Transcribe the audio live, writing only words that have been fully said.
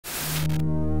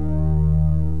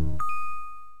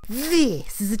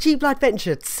This is a cheap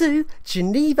adventure to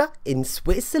Geneva in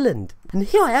Switzerland. And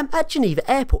here I am at Geneva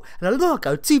Airport, and I'm going to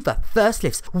go to the first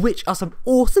lifts, which are some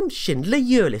awesome Schindler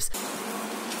Eurolifts.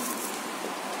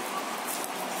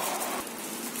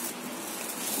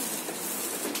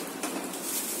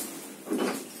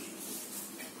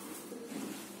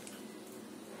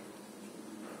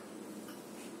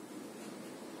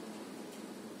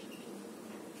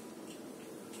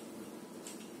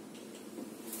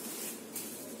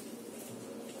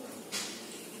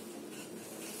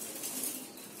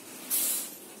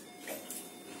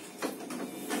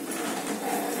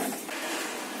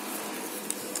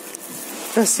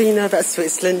 Just so you know about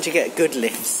Switzerland, you get good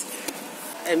lifts.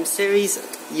 M series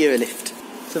Eurolift.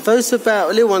 So those are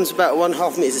about, little ones about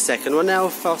 1.5 meters a second. Well, now how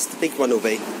fast the big one will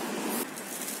be.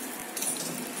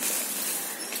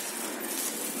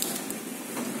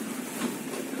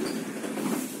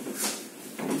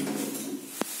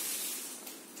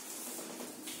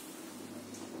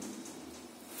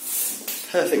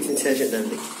 Perfect intelligent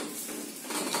leveling.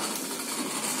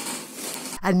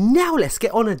 And now let's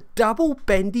get on a double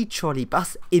bendy trolley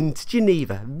bus into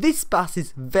Geneva. This bus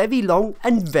is very long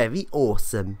and very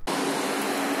awesome.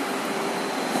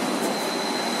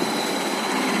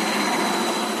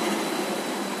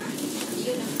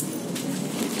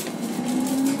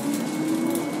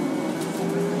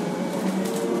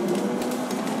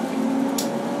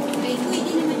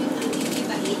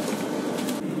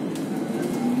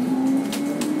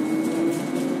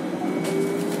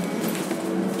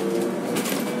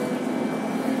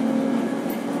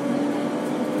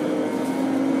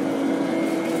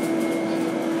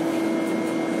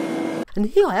 And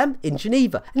here I am in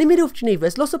Geneva. In the middle of Geneva,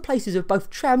 there's lots of places with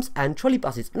both trams and trolley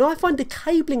buses. And I find the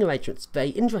cabling arrangements very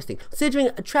interesting,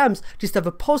 considering trams just have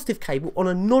a positive cable on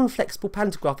a non-flexible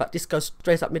pantograph that just goes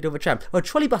straight up middle of a tram, while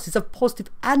trolley buses have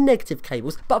positive and negative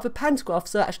cables, but the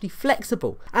pantographs are actually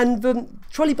flexible. And the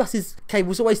trolley buses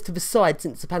cables always to the side,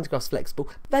 since the pantograph's flexible.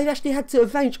 They've actually had to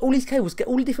arrange all these cables, get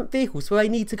all the different vehicles where they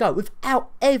need to go, without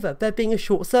ever there being a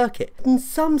short circuit. In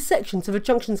some sections of the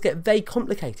junctions get very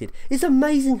complicated. It's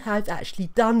amazing how they've actually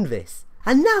done this.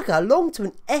 And now go along to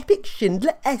an epic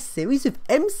Schindler S series with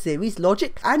M series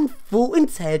logic and full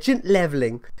intelligent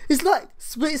levelling. It's like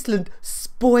Switzerland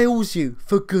spoils you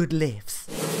for good lifts.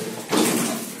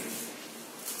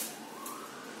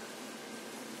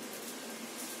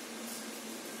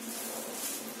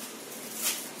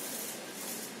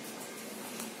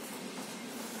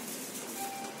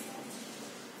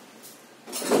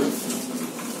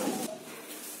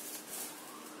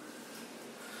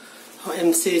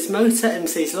 M series motor, M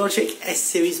series logic, S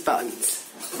series buttons.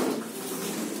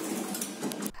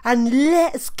 And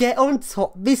let's get on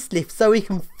top this lift so we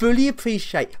can fully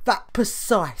appreciate that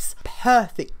precise,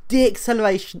 perfect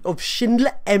de-acceleration of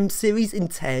Schindler M series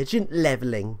intelligent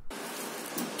levelling.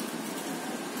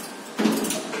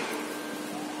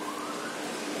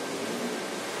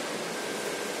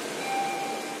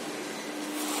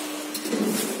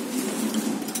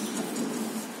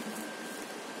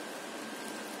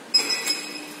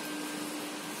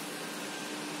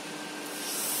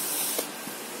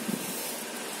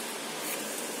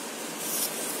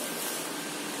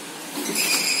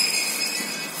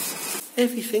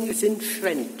 Everything is in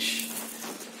French.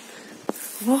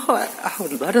 What? Oh,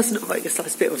 that doesn't make a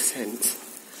slight bit of sense.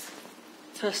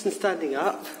 Person standing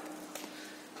up.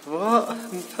 What?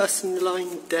 Person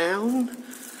lying down?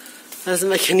 That doesn't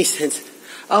make any sense.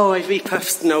 Oh, I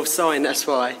repurposed an old sign, that's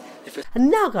why.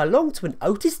 And now go along to an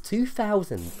Otis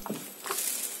 2000.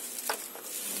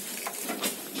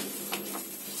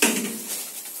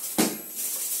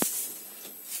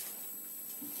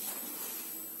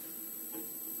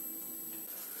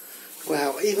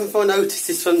 Wow, even if I notice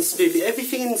this runs smoothly,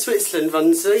 everything in Switzerland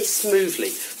runs very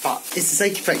smoothly. But is the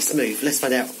safety brake smooth? Let's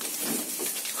find out.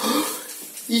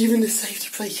 Even the safety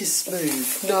brake is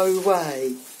smooth. No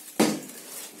way.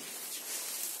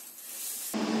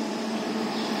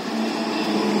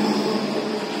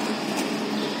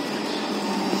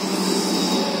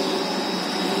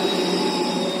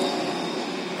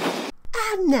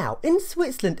 Now, in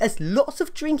Switzerland, there's lots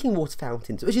of drinking water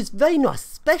fountains, which is very nice,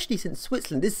 especially since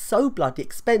Switzerland is so bloody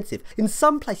expensive. In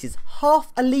some places,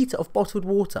 half a litre of bottled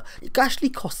water actually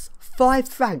costs 5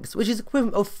 francs, which is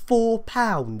equivalent of £4.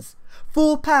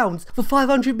 £4 for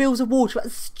 500 mils of water,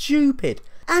 that's stupid.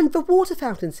 And the water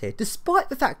fountains here, despite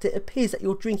the fact that it appears that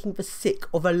you're drinking the sick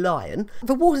of a lion,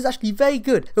 the water is actually very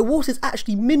good. The water is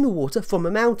actually mineral water from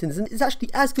the mountains, and it's actually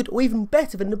as good or even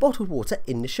better than the bottled water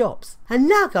in the shops. And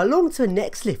now go along to the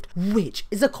next lift, which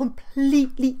is a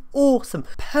completely awesome,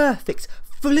 perfect,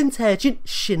 full intelligent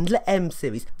Schindler M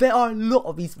series. There are a lot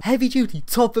of these heavy duty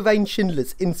top of range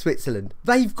Schindlers in Switzerland.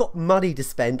 They've got money to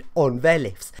spend on their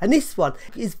lifts, and this one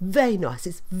is very nice,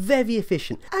 it's very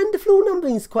efficient, and the floor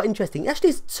numbering is quite interesting. It actually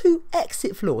has 2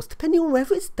 exit floors depending on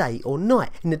whether it's day or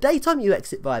night. In the daytime you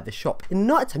exit via the shop, in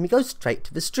the night time you go straight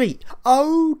to the street.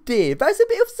 Oh dear, that's a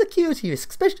bit of security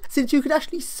risk, especially since you could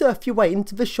actually surf your way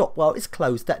into the shop while it's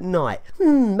closed at night.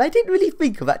 They didn't really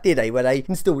think of that, did they, when they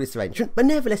installed this arrangement? But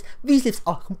nevertheless, these lifts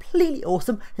are completely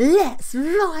awesome. Let's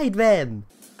ride them!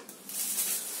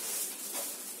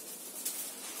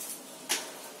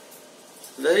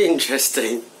 Very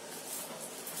interesting.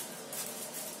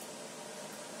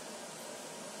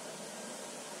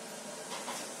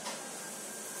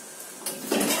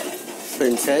 Full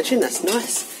intelligent, that's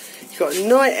nice. You've got a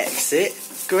night exit,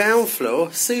 ground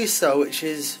floor, sous-sol, which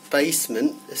is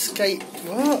basement, escape,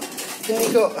 what? Then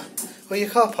you got all your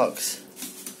car parks.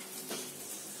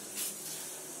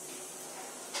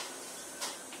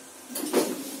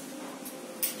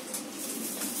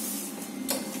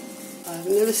 I've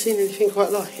never seen anything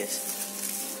quite like it.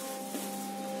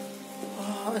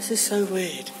 Oh, this is so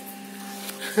weird.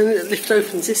 And the lift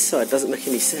opens this side, doesn't make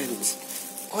any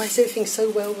sense. Why is everything so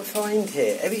well refined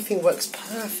here? Everything works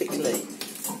perfectly. Let's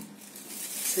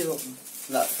see what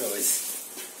that floor is.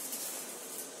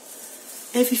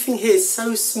 Everything here is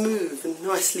so smooth and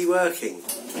nicely working.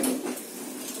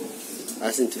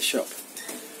 That's into a shop.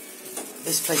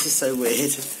 This place is so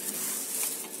weird.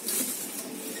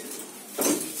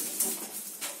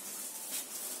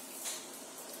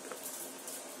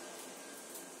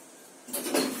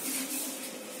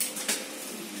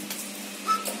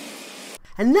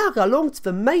 And now go along to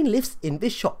the main lifts in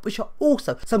this shop, which are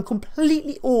also some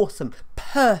completely awesome,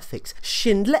 perfect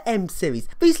Schindler M series.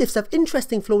 These lifts have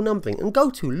interesting floor numbering and go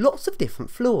to lots of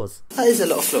different floors. That is a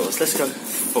lot of floors. Let's go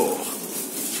 4.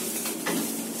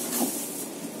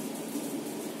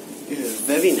 Ooh,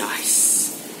 very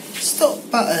nice. Stop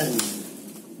button.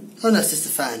 Oh no, it's just a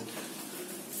fan.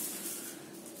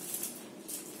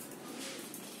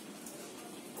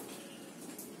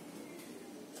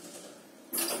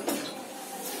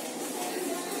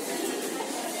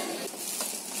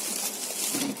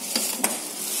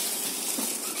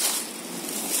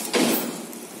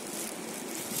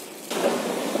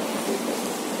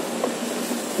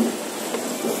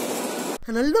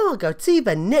 And along I go to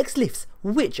the next lifts,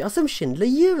 which are some Schindler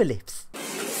Eurolifts.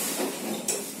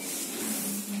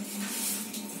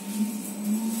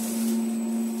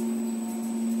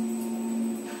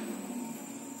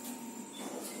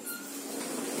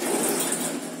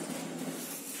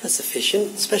 That's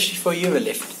efficient, especially for a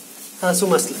Eurolift. That's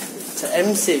almost to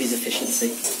M series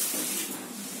efficiency.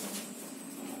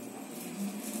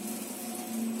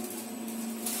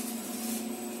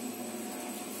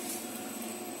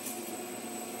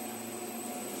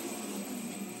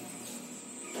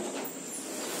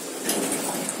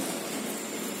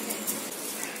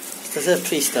 Does it have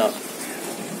pre-start?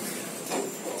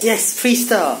 Yes,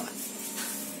 pre-start.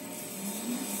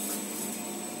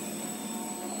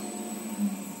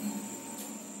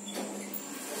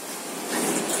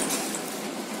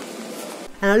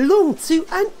 And along to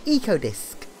an eco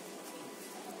disc.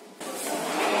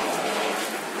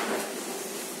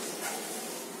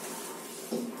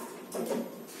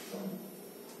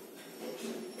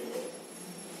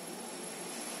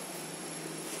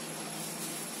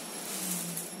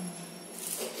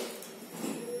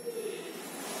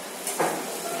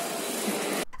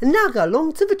 And now go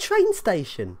along to the train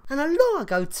station. And along I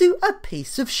go to a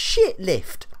piece of shit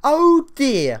lift. Oh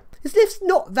dear, this lift's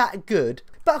not that good.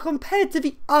 But compared to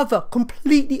the other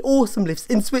completely awesome lifts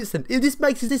in Switzerland, this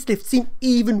makes this lift seem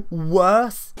even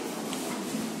worse.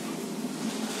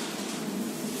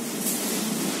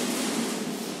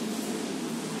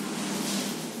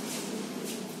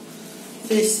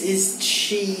 This is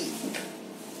cheap.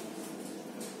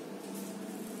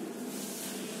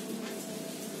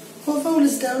 What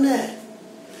rollers down there?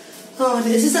 Oh,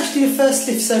 this is actually the first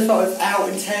lift so far without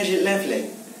intelligent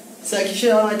levelling. So it gives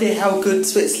you an idea how good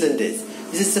Switzerland is.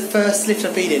 This is the first lift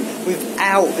I've been in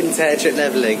without intelligent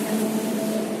levelling.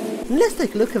 And let's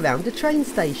take a look around the train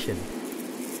station.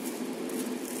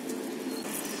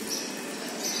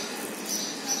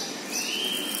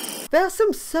 There are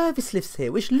some service lifts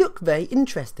here which look very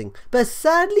interesting, but are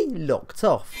sadly locked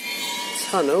off.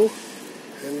 Tunnel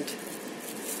and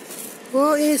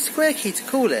what is square key to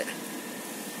call it?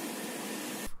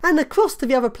 And across to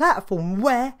the other platform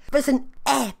where there's an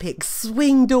epic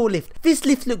swing door lift. This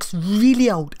lift looks really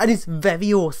old and is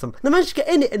very awesome. And I managed to get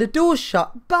in it and the door's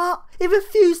shut, but it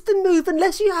refused to move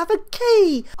unless you have a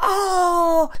key.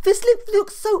 Oh, this lift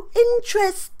looks so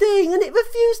interesting and it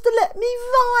refused to let me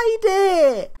ride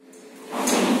it.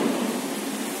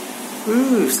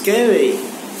 Ooh, scary.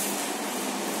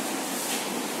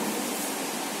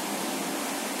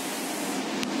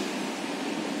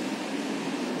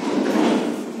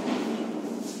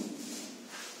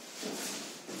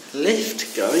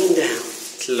 Lift going down.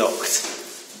 It's locked.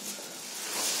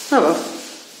 Oh well.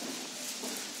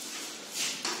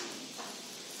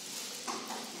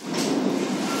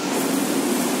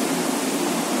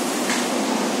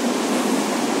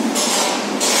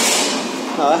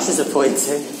 Oh, that's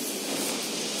disappointing.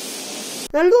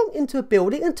 Now along into a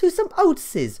building and to some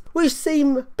Otises, which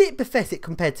seem a bit pathetic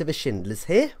compared to the Schindlers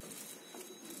here.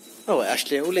 Oh,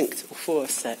 actually, all linked, all four are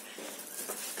set.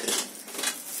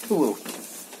 Ooh.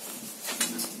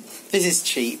 This is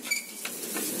cheap.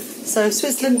 So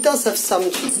Switzerland does have some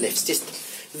cheap lifts, just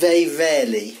very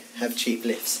rarely have cheap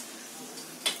lifts.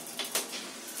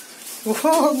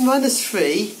 Well,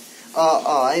 -3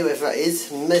 RI, whatever that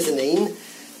is, mezzanine,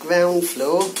 ground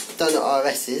floor, don't know what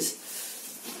RS is.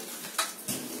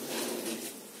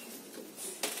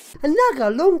 And now go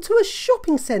along to a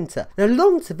shopping centre and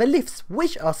along to the lifts,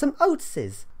 which are some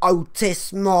Otises.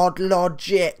 Otis Mod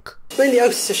Logic. Mainly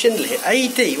Otis or Schindler here.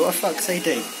 AD, what the fuck's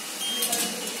AD?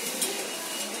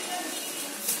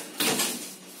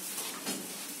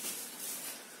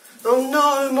 Oh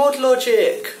no, Mod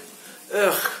Logic!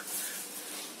 Ugh.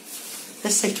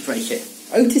 Let's safety brake it.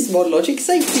 Otis Mod Logic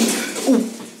safety! Ooh,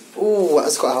 ooh, that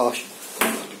was quite harsh.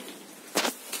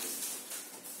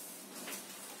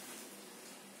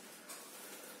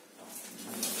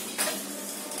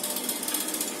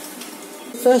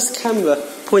 First camera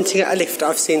pointing at a lift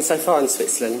I've seen so far in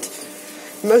Switzerland.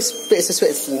 Most bits of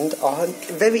Switzerland are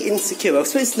very insecure. Well,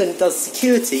 Switzerland does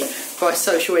security by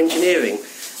social engineering.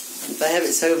 They have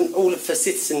it so all of the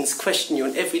citizens question you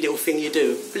on every little thing you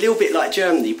do. A little bit like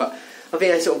Germany, but I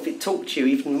think they sort of talk to you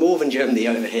even more than Germany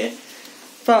over here.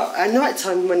 But at night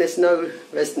time, when there's no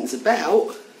residents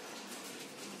about,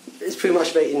 it's pretty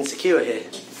much very insecure here.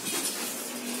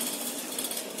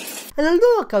 And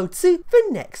along I go to the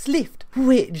next lift,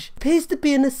 which appears to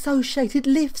be an Associated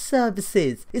Lift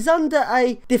Services. It's under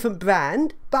a different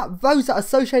brand, but those are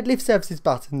Associated Lift Services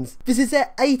buttons. This is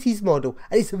their 80s model,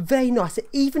 and it's very nice. It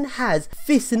even has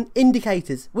Thyssen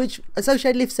indicators, which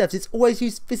Associated Lift Services always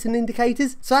use Thyssen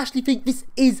indicators. So I actually think this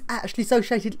is actually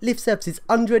Associated Lift Services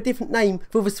under a different name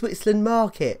for the Switzerland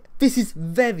market. This is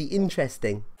very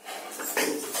interesting.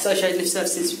 Associated Lift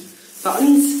Services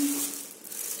buttons.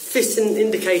 Thyssen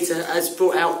indicator as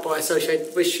brought out by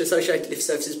Associated Lift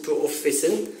Services brought off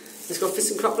Thyssen. It's got a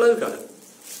ThyssenKrupp logo.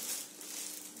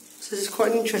 So this is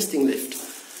quite an interesting lift.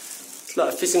 It's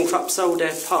like ThyssenKrupp sold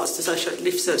their parts to Associated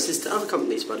Lift Services to other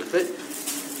companies by the look of it.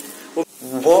 Well,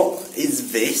 what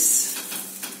is this?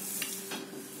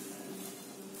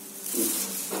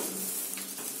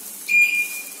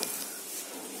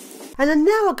 And then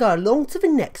now I go along to the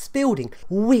next building,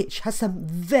 which has some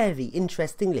very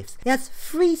interesting lifts. It has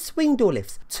 3 swing door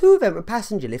lifts, 2 of them are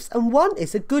passenger lifts and 1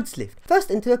 is a goods lift. First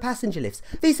into the passenger lifts.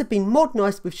 These have been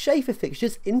modernised with Schaefer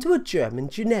fixtures into a German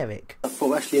generic. I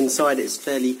thought actually inside it's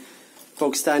fairly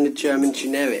bog standard German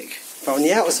generic. But on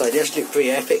the outside they actually look pretty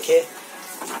epic here.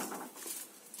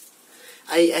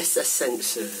 AS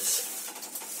sensors.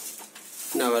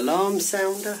 No alarm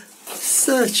sounder.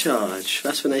 Surcharge.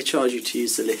 That's when they charge you to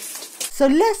use the lift. So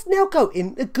let's now go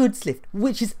in the goods lift,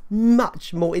 which is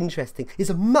much more interesting. It's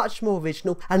much more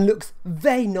original and looks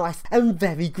very nice and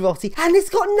very grotty. And it's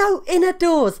got no inner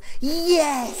doors.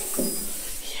 Yes!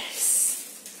 Yes.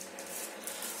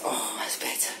 Oh, that's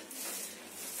better.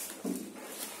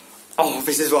 Oh,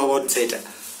 this is what I wanted.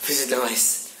 This is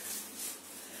nice.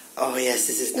 Oh yes,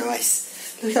 this is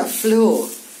nice. Look at that floor.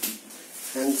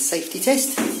 And safety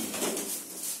test.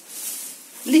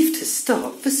 Lift has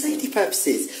stopped for safety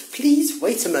purposes. Please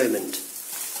wait a moment.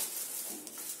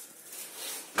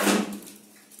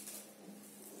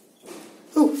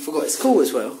 Oh, forgot it's cool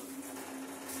as well.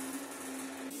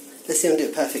 Let's see if I can do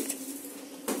it perfect.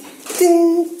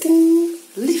 Ding, ding.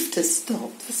 Lift has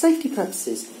stopped for safety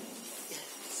purposes.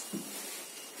 Yes.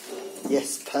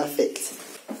 Yes, perfect.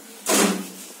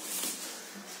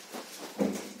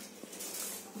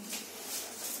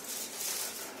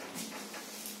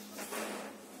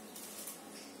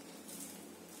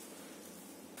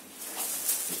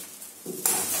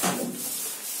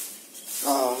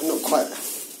 Oh, not quite.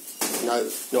 No,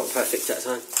 not perfect that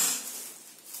time.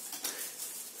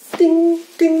 Ding,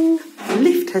 ding.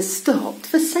 lift has stopped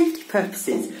for safety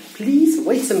purposes. Please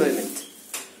wait a moment.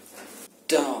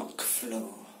 Dark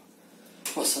floor.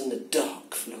 What's on the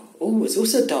dark floor? Oh, it's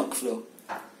also a dark floor.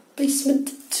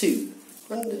 Basement 2.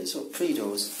 Wonder it's all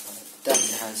pre-doors. That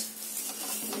it has.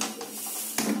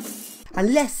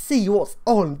 And let's see what's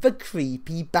on the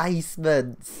creepy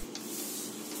basements.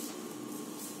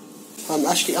 I'm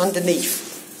actually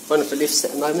underneath one of the lifts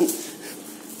at the moment.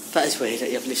 That is weird that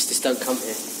you have lifts that don't come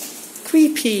here.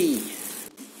 Creepy!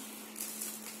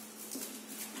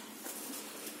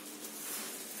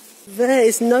 There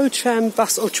is no tram,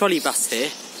 bus or trolley bus here.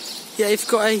 Yeah, you've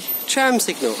got a tram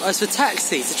signal. Oh, it's for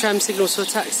taxis. The tram signal's for a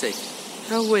taxi.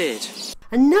 How weird.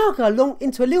 And now go along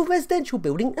into a little residential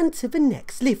building and to the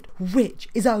next lift, which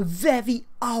is a very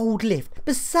old lift.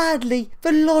 But sadly,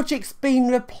 the logic's been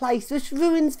replaced, which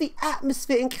ruins the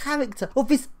atmosphere and character of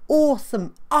this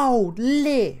awesome old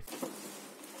lift. I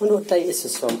wonder what date this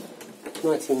is from.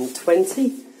 1920?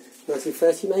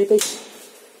 1930 maybe?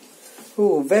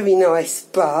 Oh, very nice,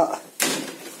 but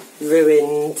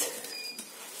ruined.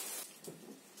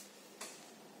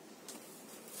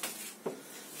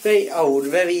 Very old,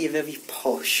 very, very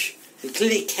posh. They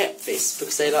clearly kept this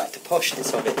because they like the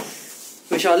poshness of it,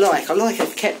 which I like. I like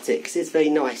they've kept it because it's very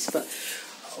nice, but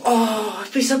oh,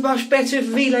 it'd be so much better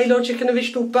with relay logic and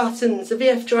original buttons. The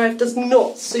VF drive does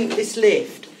not suit this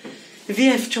lift. The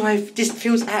VF drive just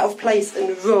feels out of place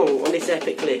and wrong on this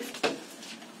epic lift.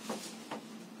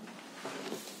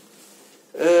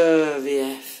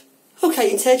 VF.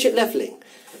 Okay, intelligent levelling.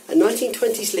 A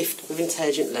 1920s lift with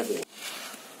intelligent levelling.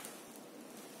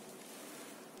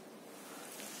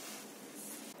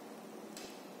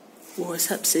 What is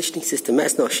that positioning system?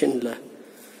 That's not Schindler.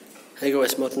 They got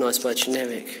it's modernised by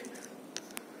generic.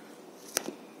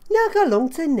 Now go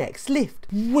along to the next lift,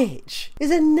 which is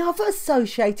another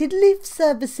associated lift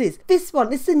services. This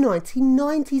one is the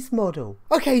 1990s model.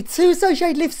 Okay, 2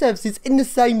 associated lift services in the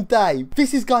same day.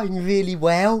 This is going really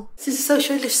well. This is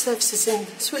associated lift services in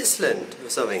Switzerland or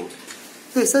something.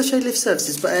 No, associated lift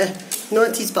services, but a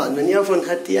 90s button, and the other one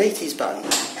had the 80s button.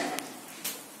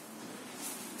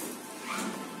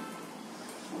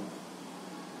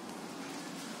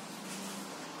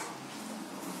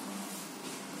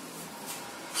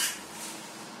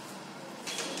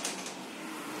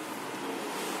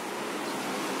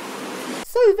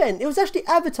 So then, it was actually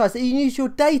advertised that you can use your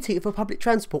day ticket for public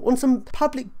transport on some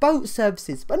public boat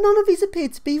services, but none of these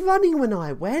appeared to be running when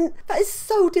I went. That is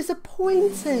so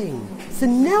disappointing. So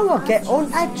now I'll get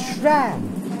on a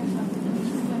tram.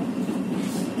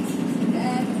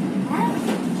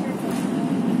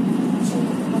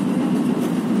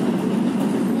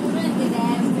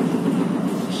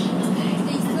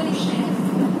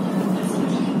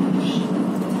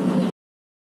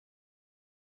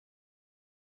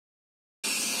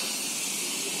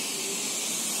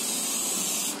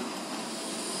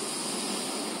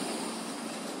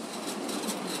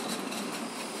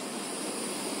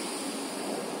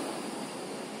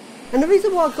 And the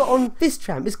reason why I got on this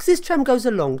tram is because this tram goes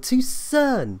along to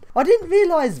CERN. I didn't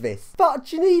realise this, but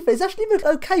Geneva is actually the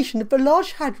location of the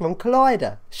Large Hadron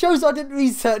Collider. Shows I didn't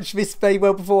research this very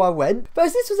well before I went,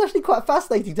 but this was actually quite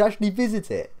fascinating to actually visit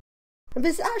it. And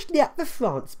this is actually at the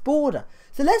France border.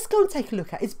 So let's go and take a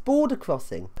look at its border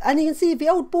crossing. And you can see the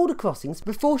old border crossings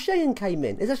before Schengen came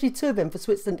in. There's actually 2 of them for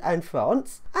Switzerland and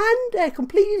France. And they're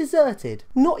completely deserted.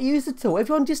 Not used at all.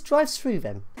 Everyone just drives through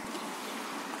them.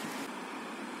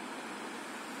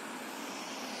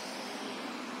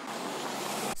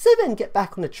 So then get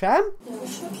back on the tram.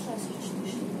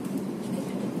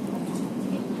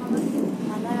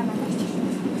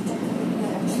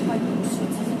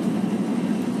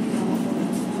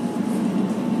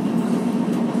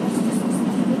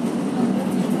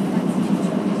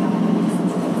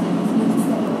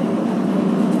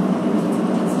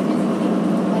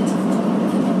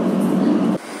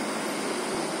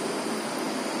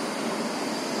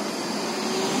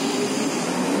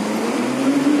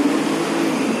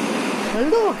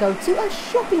 Go to a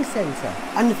shopping centre,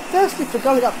 and the first lift for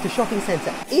going up to the shopping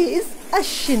centre is a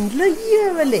Schindler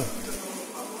Eurolift.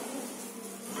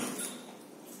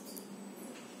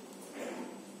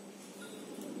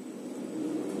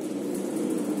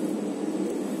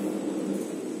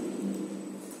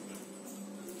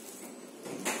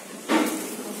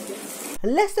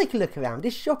 And let's take a look around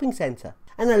this shopping centre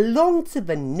and along to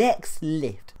the next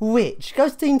lift, which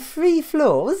goes between 3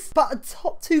 floors, but the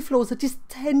top 2 floors are just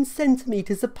 10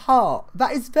 centimetres apart.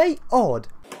 That is very odd.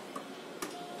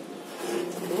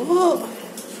 What?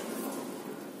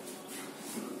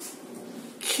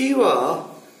 QRMG.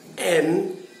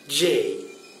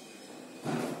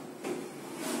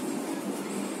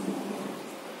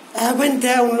 I went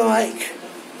down like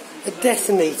a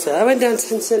decimetre. I went down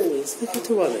 10 centimetres. Look at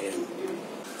the one again.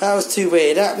 That was too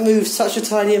weird. That moved such a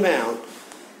tiny amount.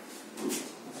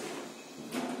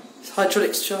 Is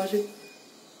hydraulics charging?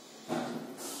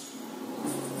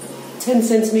 10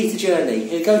 centimetre journey.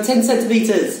 Here we go, 10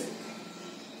 centimetres.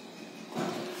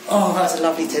 Oh, that's a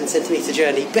lovely 10 centimetre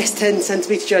journey. Best 10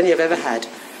 centimetre journey I've ever had.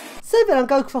 So then I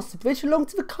go across the bridge along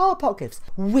to the car park lifts,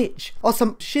 which are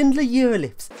some Schindler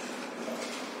Eurolifts.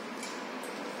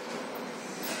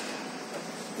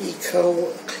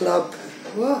 Eco Club.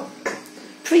 What?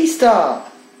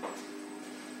 Pre-start.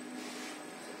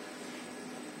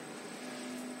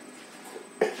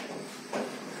 There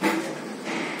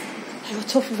are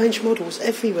top of range models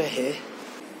everywhere here.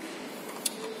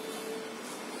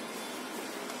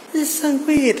 This is so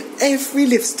weird. Every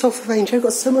lift's top of range. I've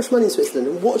got so much money in Switzerland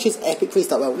and watch this epic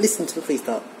pre-start. Well, listen to the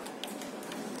pre-start.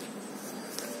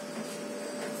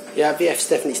 Yeah, VF's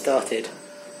definitely started.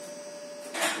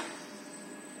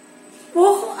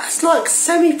 What? That's like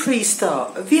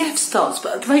semi-pre-start. A VF starts,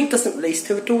 but a brake doesn't release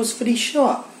till the door's fully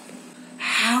shut.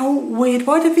 How weird.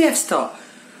 Why did VF start?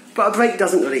 But a brake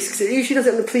doesn't release, because it usually does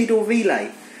it on the pre-door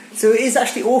relay. So it is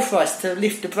actually authorised to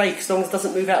lift the brake as long as it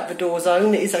doesn't move out of the door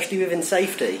zone. It is actually within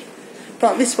safety.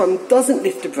 But this one doesn't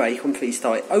lift the brake on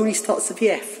pre-start. It only starts the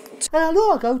VF. And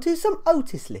now I go to some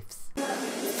Otis lifts.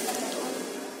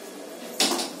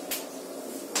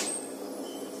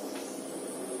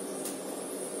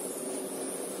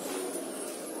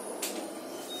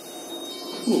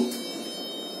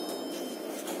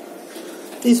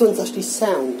 These ones actually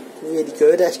sound really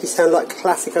good. They actually sound like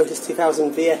classic Otis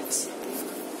 2000 VFs.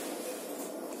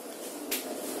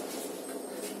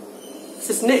 This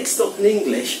is next stop in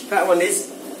English. That one is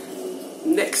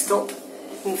next stop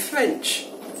in French.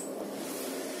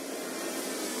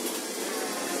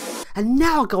 And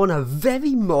now I go on a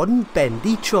very modern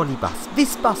bendy trolley bus.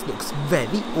 This bus looks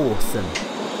very awesome.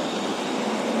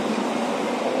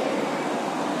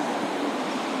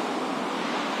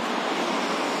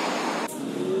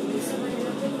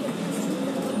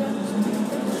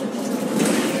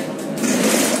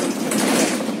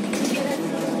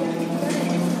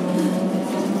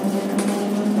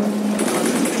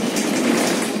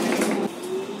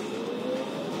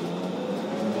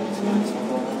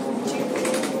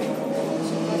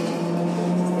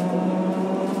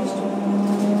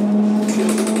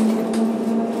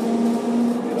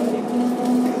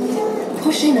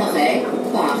 Prochain arrêt,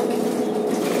 parc.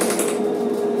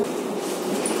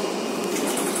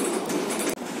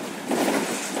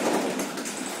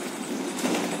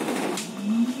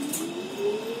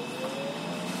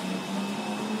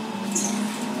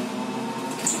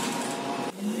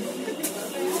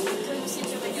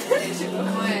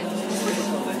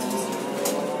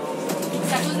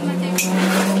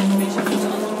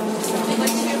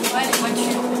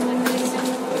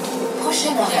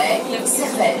 Prochain arrêt,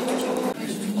 Cervelle.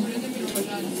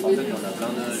 Il y en a plein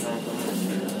de gens comme je suis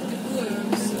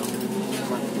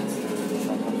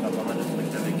en train de faire pas mal de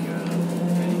trucs avec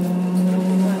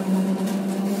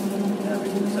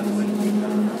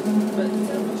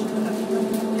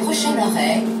Prochain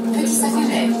arrêt, Petit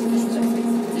Sacolet.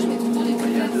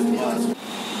 il y a 2-3.